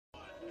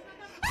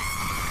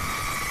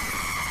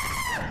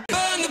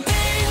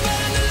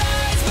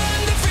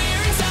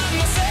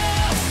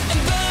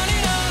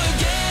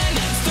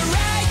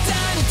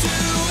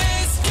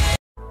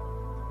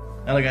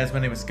Hello guys, my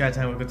name is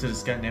Skytime. Welcome to the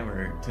Sky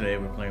Network. Today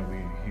we're playing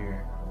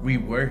We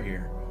Were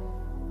Here.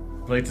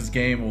 Played this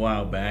game a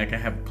while back. I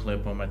have a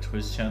clip on my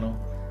Twitch channel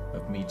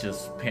of me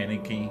just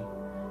panicking.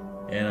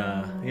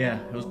 And yeah,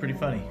 it was pretty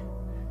funny.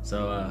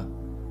 So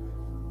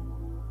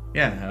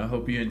yeah, I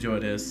hope you enjoy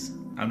this.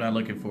 I'm not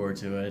looking forward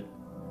to it,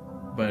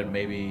 but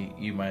maybe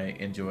you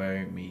might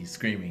enjoy me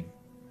screaming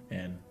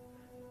and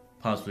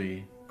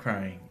possibly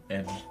crying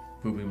and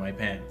pooping my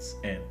pants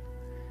and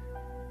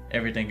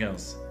everything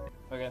else.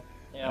 Okay.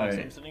 Yeah,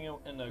 I'm sitting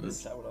in the group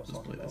chat. What else?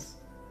 Let's play this.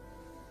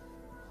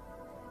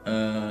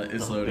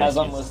 It's loading. As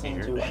I'm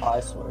listening to I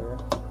Swear.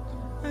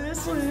 I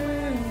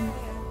swear.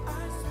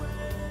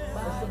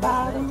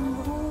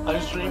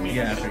 I'm streaming.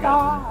 Yeah, I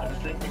forgot. I'm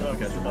streaming. I forgot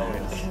the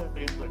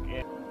Facebook.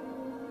 Yeah.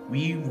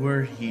 We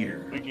were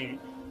here. We can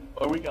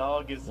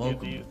all get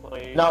skipped to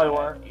play. No, we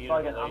weren't.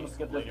 I'm gonna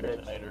skip this bitch.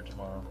 Tonight or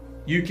tomorrow.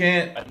 You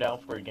can't. I'm down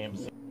for a game.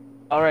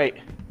 All right.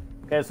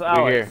 Okay, so We're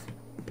Alex, here.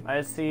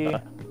 I see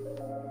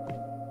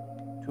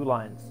 2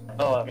 lines.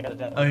 Oh, I gotta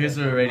download. Oh, here's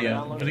the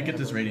radio. I'm gonna get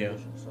this radio.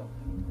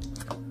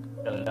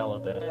 Gotta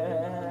download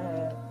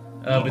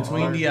that.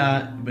 Between the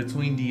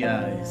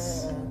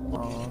eyes.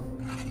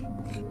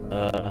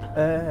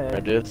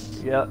 Right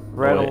this. Yeah,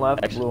 red Wait, on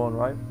left, actually- blue on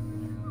right.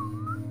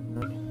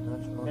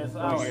 Okay, so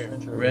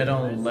Alex. Red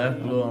on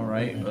left, blue on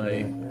right.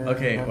 Like,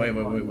 okay,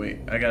 wait.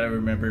 I gotta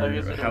remember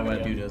how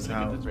I do this.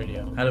 How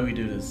do we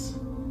do this?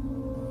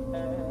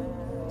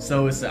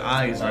 So it's the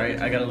eyes, right?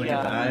 I gotta look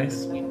at the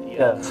eyes.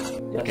 Yes.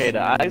 Okay,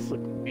 the eyes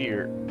look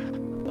weird.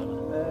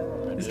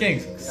 This game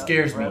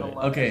scares me.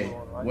 Okay,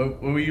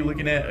 what were you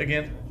looking at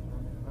again?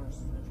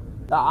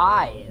 The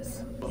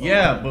eyes.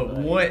 Yeah, but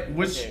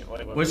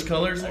which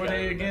colors were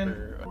they again?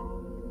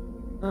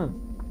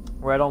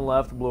 Red on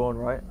left, blue on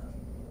right.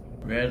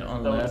 Red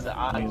on So left. it's the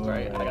eyes, blue on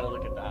right? I gotta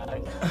look at the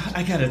eyes.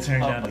 I gotta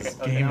turn down Okay, this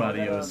okay, game now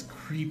audio. It's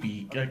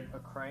creepy. A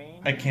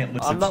crane. I can't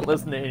listen. I'm not to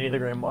listening to any of the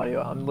Graham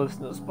audio. I'm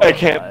listening to Spotify. I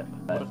can't.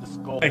 With the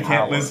skull I can't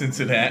power. listen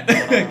to that.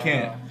 I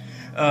can't.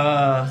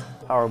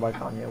 Powered by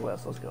Kanye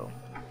West. Let's go.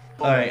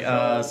 Alright,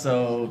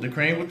 so the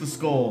crane with the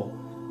skull.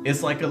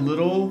 It's like a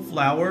little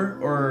flower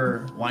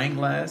or wine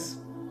glass.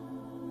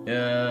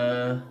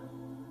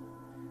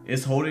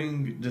 It's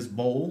holding this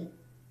bowl.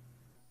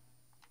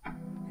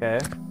 Okay.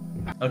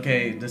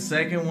 Okay, the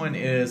second one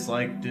is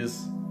like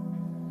this.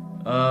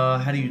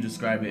 How do you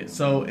describe it?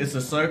 So it's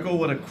a circle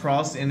with a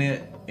cross in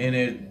it, and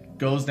it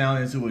goes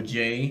down into a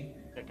J,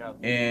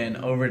 and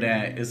over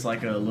that it's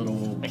like a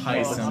little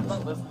pie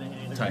symbol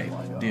type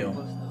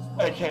deal.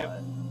 I can't.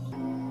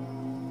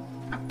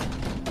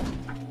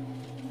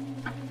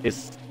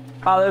 It's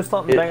Oh, there's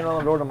something banging on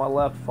the door to my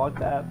left. Fuck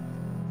that.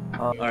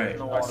 Alright,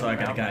 so I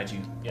gotta guide you.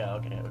 Yeah,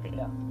 okay.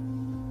 Yeah.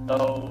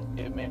 So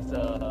it makes it's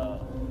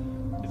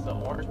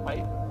an orange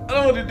pipe. I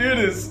don't want to do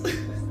this. It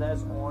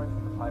says orange,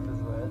 but the pipe is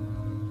red.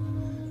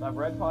 So I have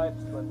red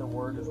pipes, but the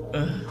word is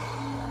orange.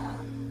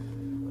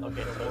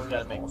 Okay, so it's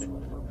gotta make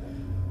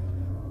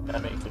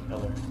the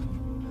color.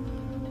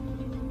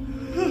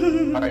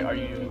 Alright, are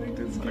you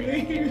This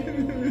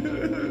game.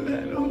 I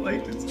don't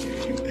like this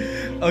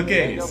game.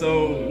 Okay,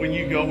 so when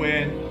you go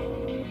in,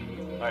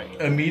 alright.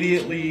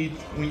 immediately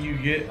when you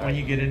get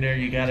in there,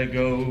 you gotta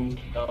go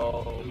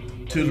So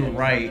to the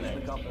right,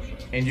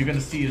 and you're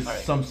gonna see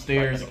some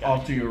stairs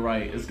off to your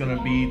right. It's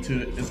gonna be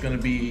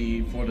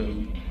for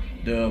the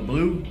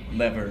blue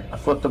lever. I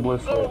flipped the blue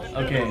switch.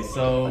 Okay,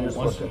 so I just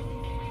flipped it.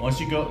 once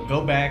you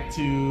go back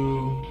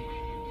to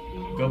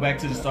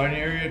the starting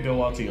area,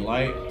 go out to your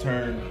light,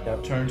 turn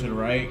to the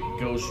right,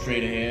 go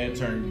straight ahead,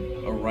 turn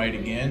right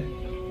again,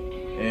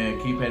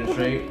 and keep heading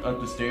straight up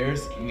the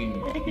stairs. I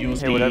mean, you'll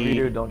see. Hey, whatever you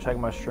do, don't check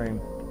my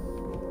stream.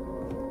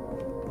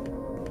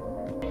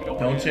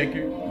 Don't check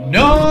your.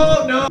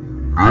 No. you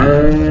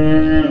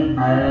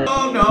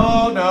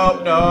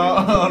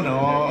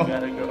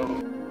gotta go.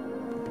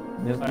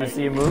 You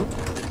see a move?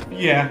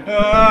 Yeah.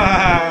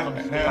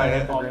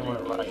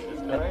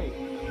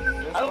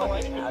 I don't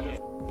like it.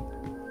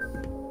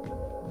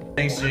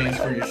 Thanks, James,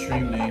 for your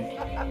stream name.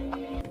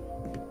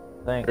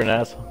 Thanks. you're an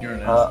asshole. You're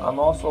an asshole. I'm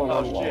also a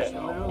little Oh, shit.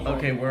 lost.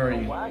 Okay, where are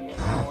you?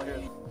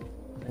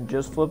 And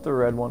just flip the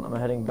red one. I'm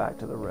heading back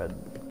to the red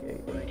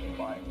gate.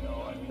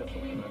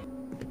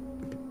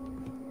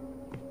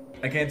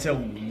 I can't tell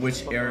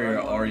which area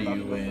are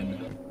you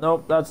in.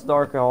 Nope, that's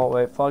dark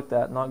hallway. Fuck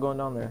that. Not going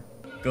down there.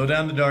 Go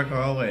down the dark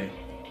hallway.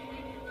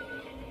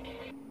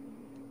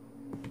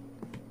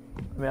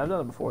 I mean, I've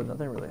done it before.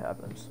 Nothing really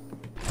happens.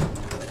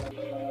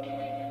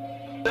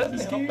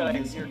 This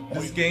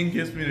game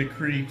gives me the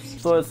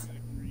creeps. So it's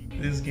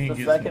This game the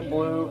gives second me.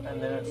 blue,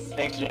 and then it's.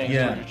 Thanks, James,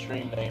 Yeah. for your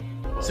stream name.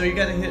 So you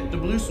gotta hit the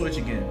blue switch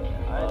again.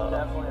 I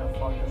definitely have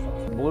fucked this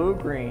up. Blue,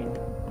 green,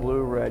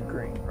 blue, red,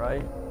 green,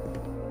 right?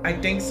 I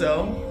think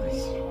so.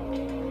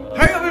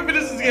 Hurry up and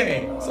finish this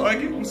game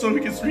so we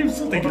can stream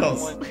something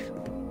else.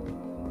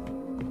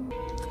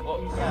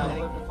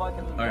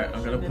 Alright,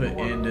 I'm gonna put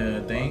in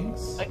the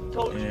things I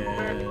told you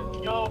where to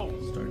and go.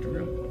 start the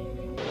room.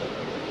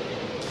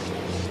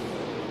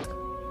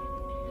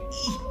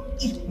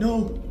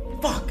 No!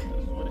 Fuck!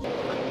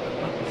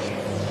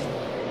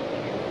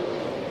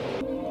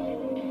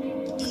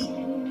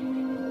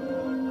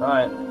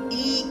 Alright.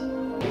 Eat. I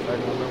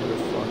remember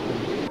this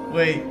fucking.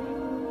 Wait.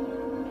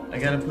 I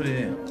gotta put it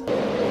in.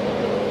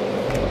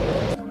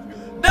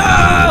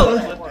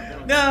 No!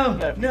 No!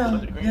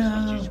 No!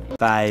 No!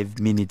 5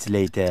 minutes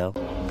later.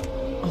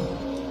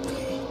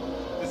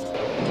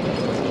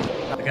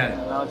 I got it.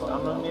 Alex,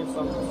 I'm gonna need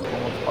some.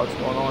 What's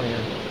going on here?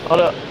 Hold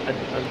up.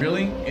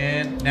 Really?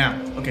 And now.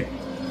 Okay.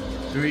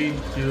 3,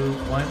 2,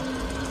 1.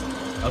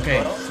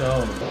 Okay,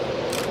 so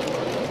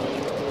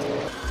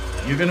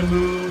you're gonna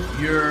move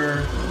your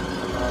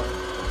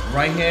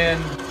right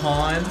hand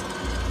pawn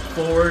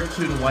forward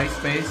to the white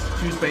space,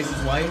 2 spaces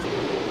white.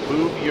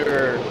 Move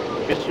your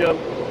bishop.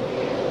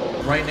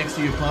 Right next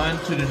to your pawn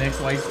to the next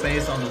white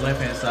space on the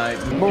left hand side.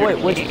 But wait,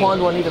 which pawn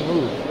do I need to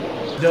move?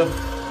 The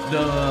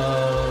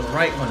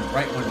right one.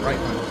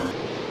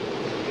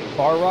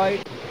 Far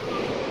right?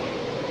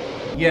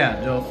 Yeah,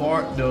 the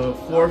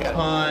fourth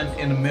pawn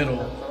in the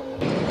middle.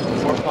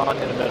 4 pawn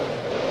in the middle.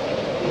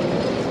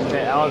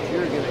 Okay, Alex,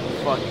 you're getting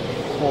fucking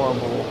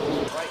horrible.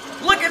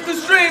 Look at the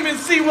stream and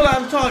see what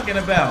I'm talking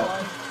about.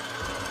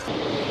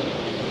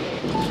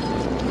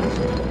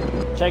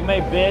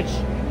 Checkmate, bitch.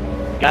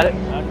 Got it? I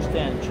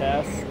understand,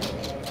 chess.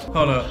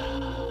 Hold up.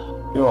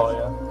 You all,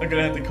 yeah. I'm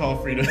gonna have to call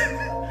Frida.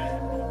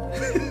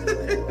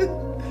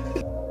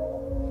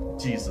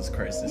 Jesus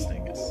Christ, this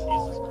thing is.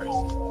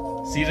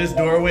 See this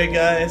doorway,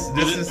 guys?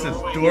 This is a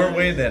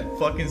doorway that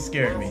fucking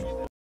scared me.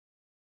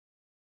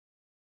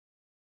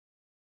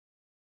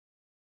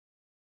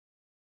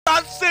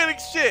 I'm saying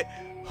shit.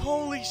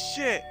 Holy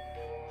shit.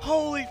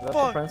 Holy Is that the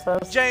fuck.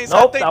 princess? James,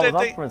 Nope, I think that was that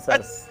not thing. the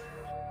princess.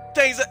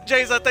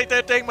 James, I think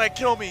that thing might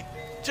kill me.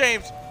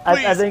 James, I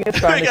please. think it's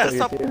trying You to gotta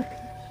kill you stop.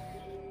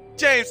 too.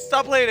 James,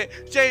 stop playing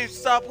it. James,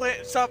 stop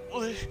playing. Stop.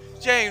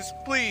 James,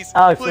 please.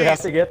 Alex, please. we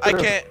have to get I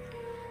through. can't.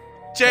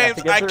 James,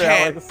 to get I through,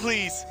 can't. Alex.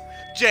 Please.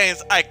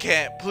 James, I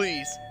can't.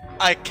 Please.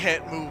 I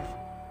can't move.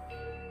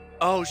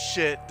 Oh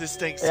shit, this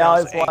thing Yeah,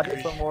 sounds Alex, watch angry.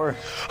 it some more.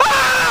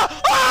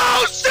 Ah!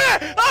 Oh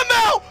shit! I'm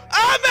out!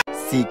 I'm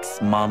out!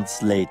 6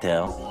 months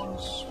later.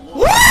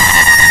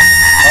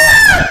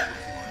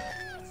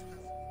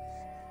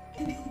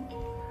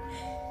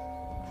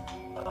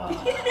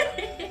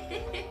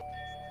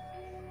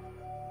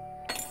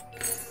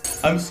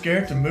 I'm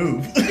scared to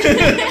move.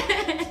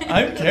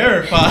 I'm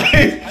terrified.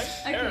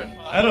 Okay,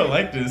 I don't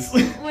like this.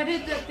 what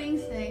did the thing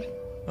say?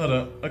 Hold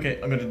on. Okay,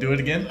 I'm gonna do it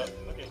again.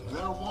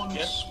 There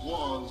once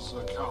was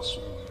a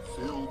castle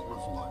filled with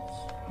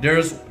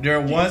life.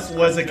 There once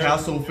was a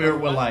castle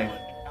filled with life.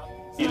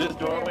 See this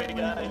doorway,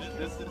 guys?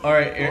 This is All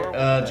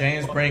right,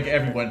 James, bring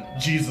everyone.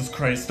 Jesus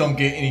Christ, don't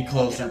get any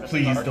closer.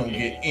 Please don't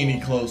get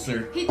any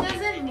closer. He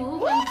doesn't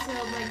move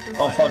until like the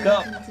Oh, fuck story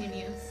up.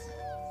 continues.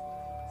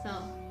 So,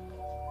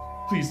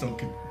 Please don't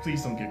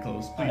get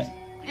close. Please.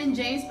 and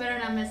James better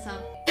not mess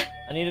up.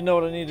 I need to know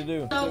what I need to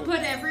do. So put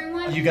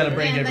everyone. You gotta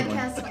bring in everyone.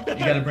 the castle. You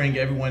gotta bring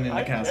everyone in the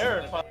I'm castle.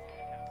 terrified.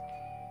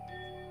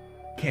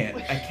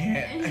 I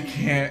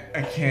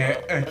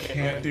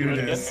can't do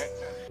this.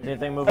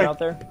 Anything moving out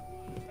there?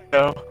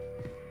 No.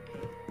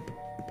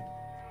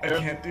 I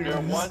can't do There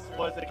this. once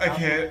was a I castle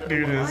can't filled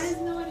do with Why this. is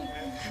nobody?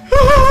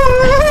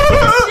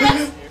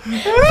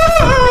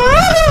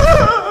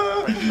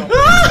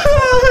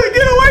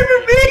 Get away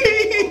from me!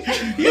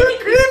 You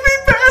creepy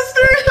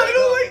bastard! I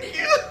don't like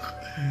you!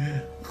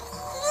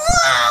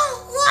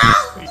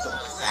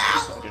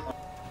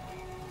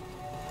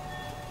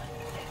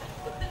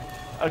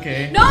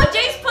 Okay. No,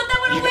 James, put that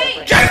one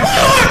away.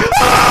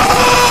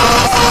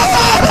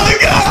 Oh my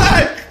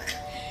god!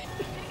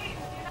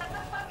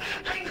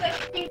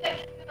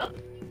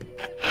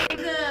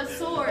 The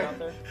sword.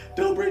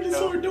 Don't bring the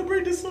sword, don't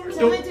bring the sword.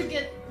 Tell me Don't. to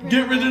get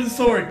Get rid of the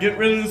sword, get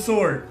rid of the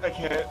sword. I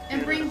can't.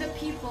 and bring the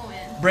people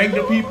in. Bring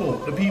the people,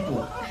 the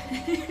people.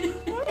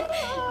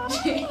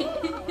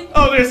 James.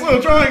 Oh, there's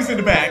little drawings in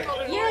the back.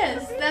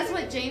 Yes, that's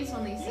what James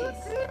only sees.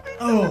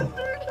 Oh.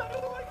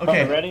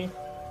 Okay, Okay, ready?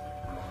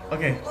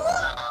 okay.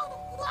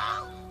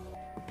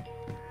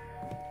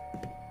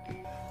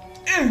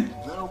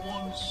 There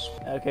once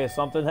Okay,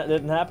 something that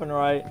didn't happen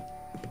right.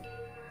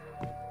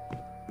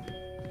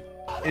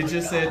 It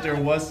just said there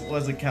was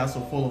a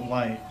castle full of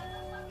life.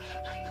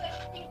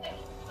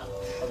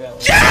 Okay.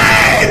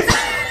 James!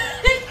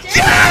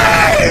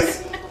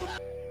 James!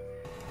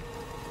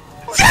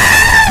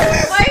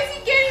 Why is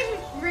he getting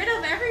rid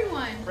of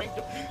everyone? Bring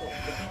the people.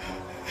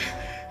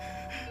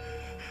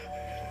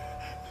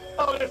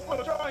 Oh, there's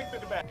little drawings in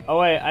the back. Oh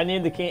wait, I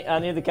need the king. I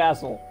need the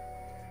castle.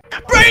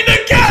 Bring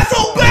the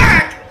castle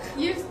back!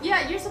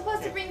 Yeah, you're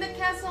supposed to bring the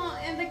castle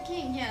and the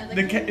king. Yeah,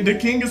 The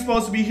king is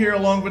supposed to be here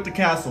along with the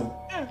castle.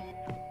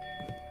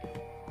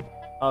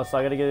 Oh, so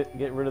I gotta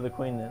get rid of the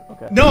queen then.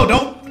 Okay. No,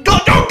 don't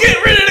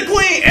get rid of the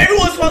queen!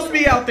 Everyone's supposed to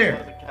be out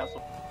there. The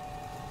castle.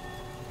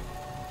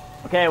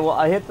 Okay, well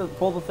I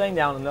pull the thing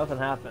down and nothing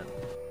happened.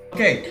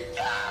 Okay.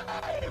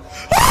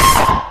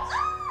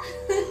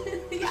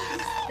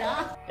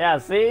 Stop. Yeah,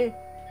 see?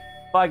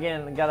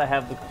 Fucking gotta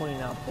have the queen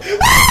out there.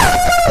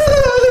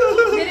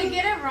 Did it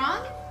get it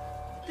wrong?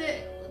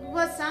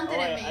 What sound did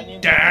Oh, it wait, I make?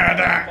 need Da,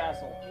 the da.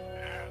 castle.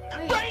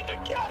 Wait, Bring the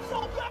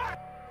castle back.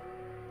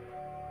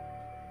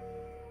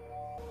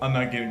 I'm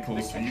not getting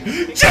close to you.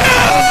 James,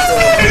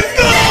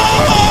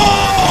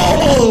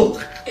 no!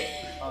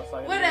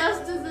 What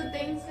else does the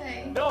thing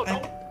say? No,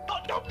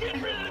 don't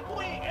get rid of the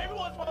queen.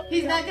 Everyone's supposed to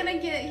He's not gonna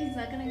get you.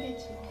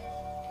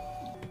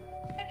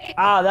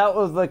 Ah, that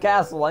was the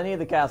castle. I need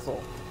the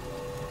castle.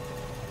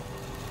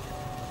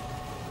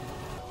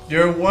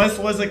 There once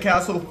was a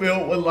castle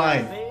filled with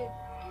life. See?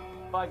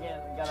 Fucking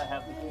gotta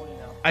have the queen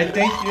now. I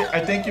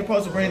think you're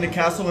supposed to bring the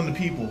castle and the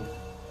people.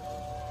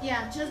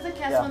 Yeah, just the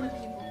castle and the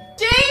people.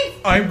 James!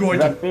 I'm going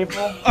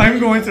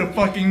to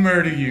fucking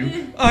murder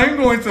you. I'm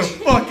going to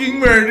fucking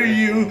murder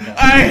you.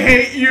 I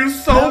hate you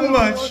so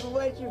much.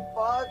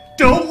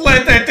 Don't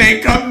let that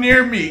thing come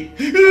near me.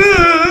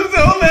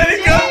 Don't let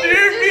it come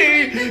near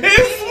me.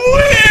 It's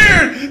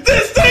weird.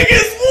 This thing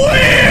is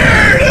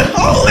weird.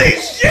 Holy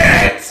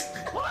shit.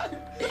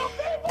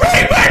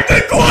 Bring back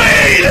the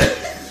queen.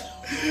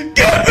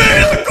 Get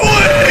rid of the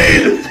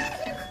queen.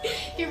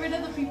 Get rid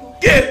of the people.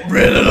 Get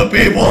rid of the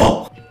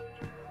people.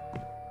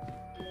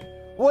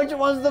 Which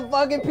one's the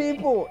fucking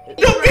people? The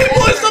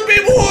people is the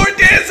people who are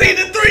dancing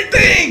the three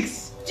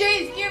things!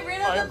 James, get rid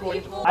of the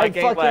people.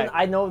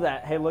 I know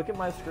that. Hey, look at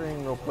my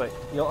screen real quick.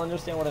 You'll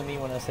understand what I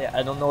mean when I say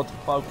I don't know what the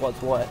fuck what's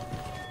what.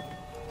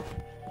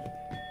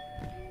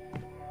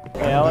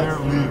 Hey, Alex.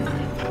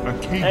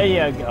 There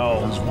you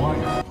go.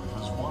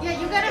 Yeah,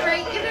 you got it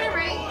right. You got it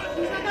right.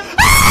 He's not gonna...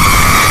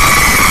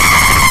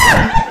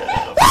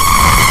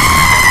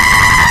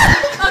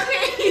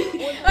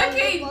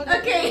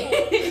 Okay.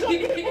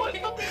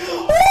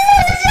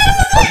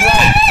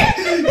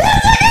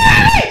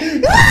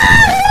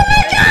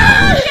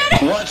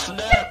 What's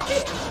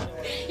next?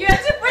 You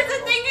have to press the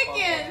thing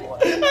again. I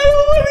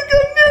don't want to go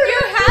near You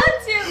have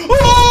to. Oh!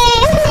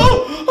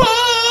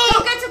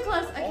 Don't get too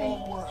close. Okay.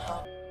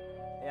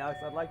 Hey, Alex,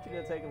 I'd like you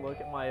to take a look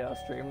at my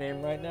stream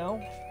name right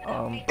now.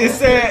 It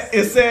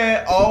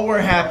said, all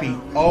were happy.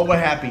 All were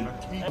happy.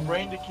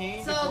 bring the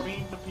king, So,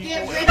 bring the people.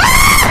 get rid of...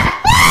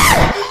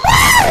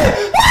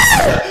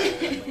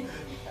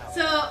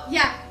 So,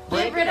 yeah.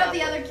 Get rid of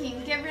the other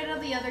king. Get rid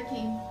of the other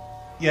king.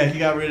 Yeah, he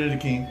got rid of the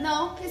king.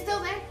 No, he's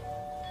still there.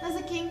 That's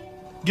the king.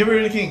 Get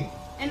rid of the king.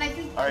 And I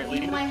think All right, you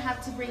leave it. might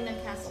have to bring the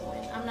castle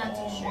in. I'm not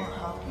too sure.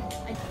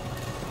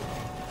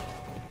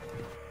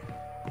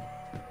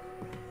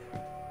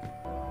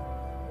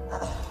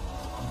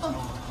 Oh,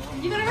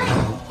 you got it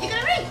right. You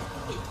got it right.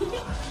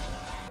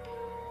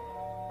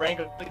 Bring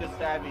the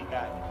stabby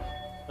guy.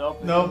 Nope.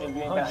 Nope.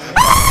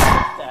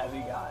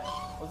 Stabby guy.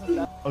 What's a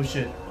stabby? Oh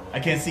shit. I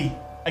can't see.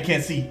 I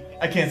can't see.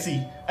 I can't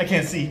see. I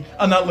can't see.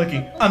 I'm not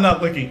looking. I'm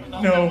not looking.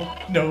 No.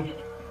 No.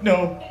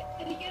 No.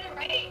 Did he get it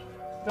right?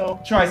 No.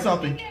 Try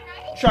something.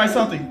 Try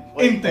something.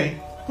 Anything.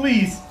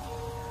 Please.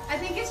 I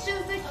think it's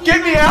just the king.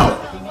 Get me by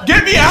out! himself.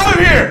 Get me out of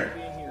here!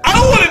 I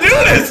don't want to do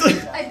this!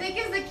 I think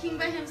it's the king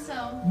by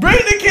himself. Bring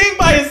the king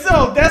by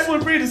himself. That's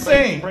what Breed is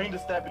saying. Bring the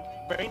stabby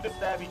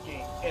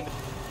king. And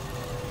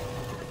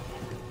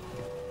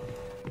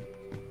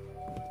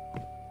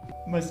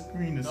My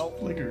screen is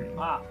flickering.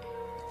 Ah.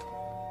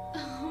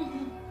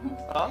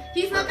 huh?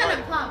 He's not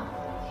gonna pop.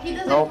 He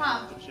doesn't Nope.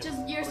 pop.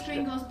 Just your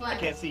screen goes I black.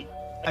 can't see.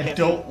 I can't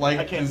don't see. like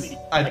I can't this. see.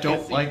 I can't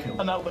don't see. like him.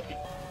 I'm not looking.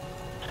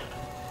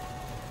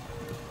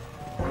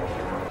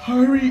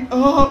 Hurry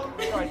up!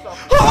 Try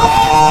something.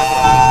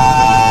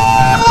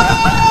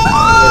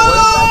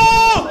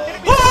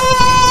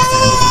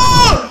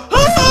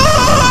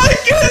 I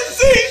can't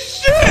see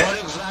shit! What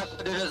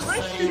exactly did it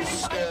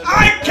say?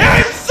 I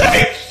can't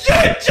see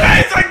shit,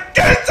 Chase! I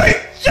can't see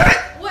shit!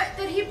 What?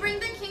 Did he bring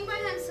the king by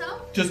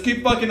himself? Just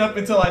keep fucking up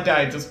until I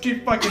die. Just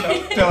keep fucking up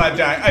until I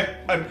die.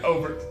 I'm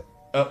over.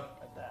 No!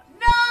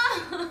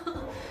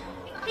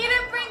 He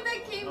didn't bring the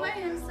king by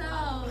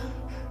himself.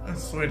 I'm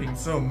sweating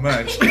so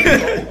much.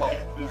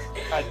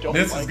 I don't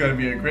This like is gonna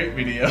be a great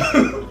video.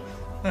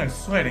 I'm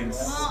sweating.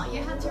 Oh,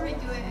 you have to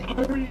redo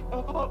it. Hurry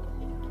up.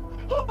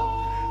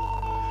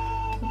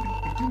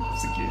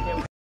 This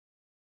again.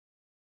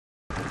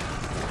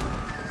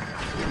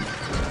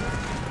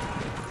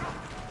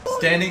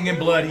 Standing in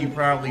blood, he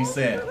proudly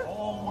said.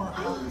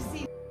 Oh,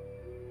 see.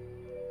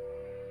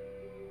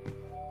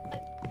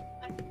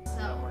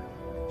 So,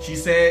 She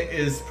said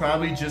it's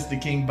probably just the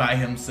king by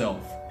himself.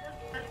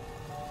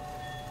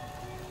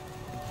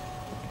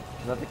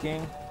 Is that the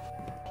king?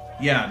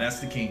 Yeah, that's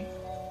the king.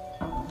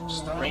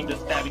 Bring the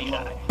stabby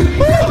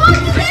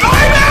guy.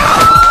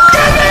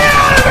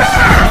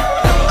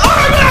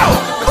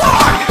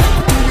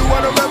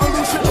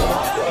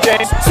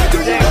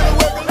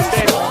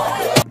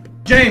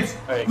 James,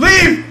 Hey.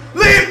 leave!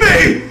 Leave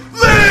me!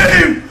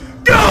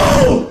 Leave!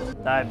 Go!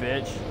 Die,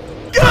 bitch.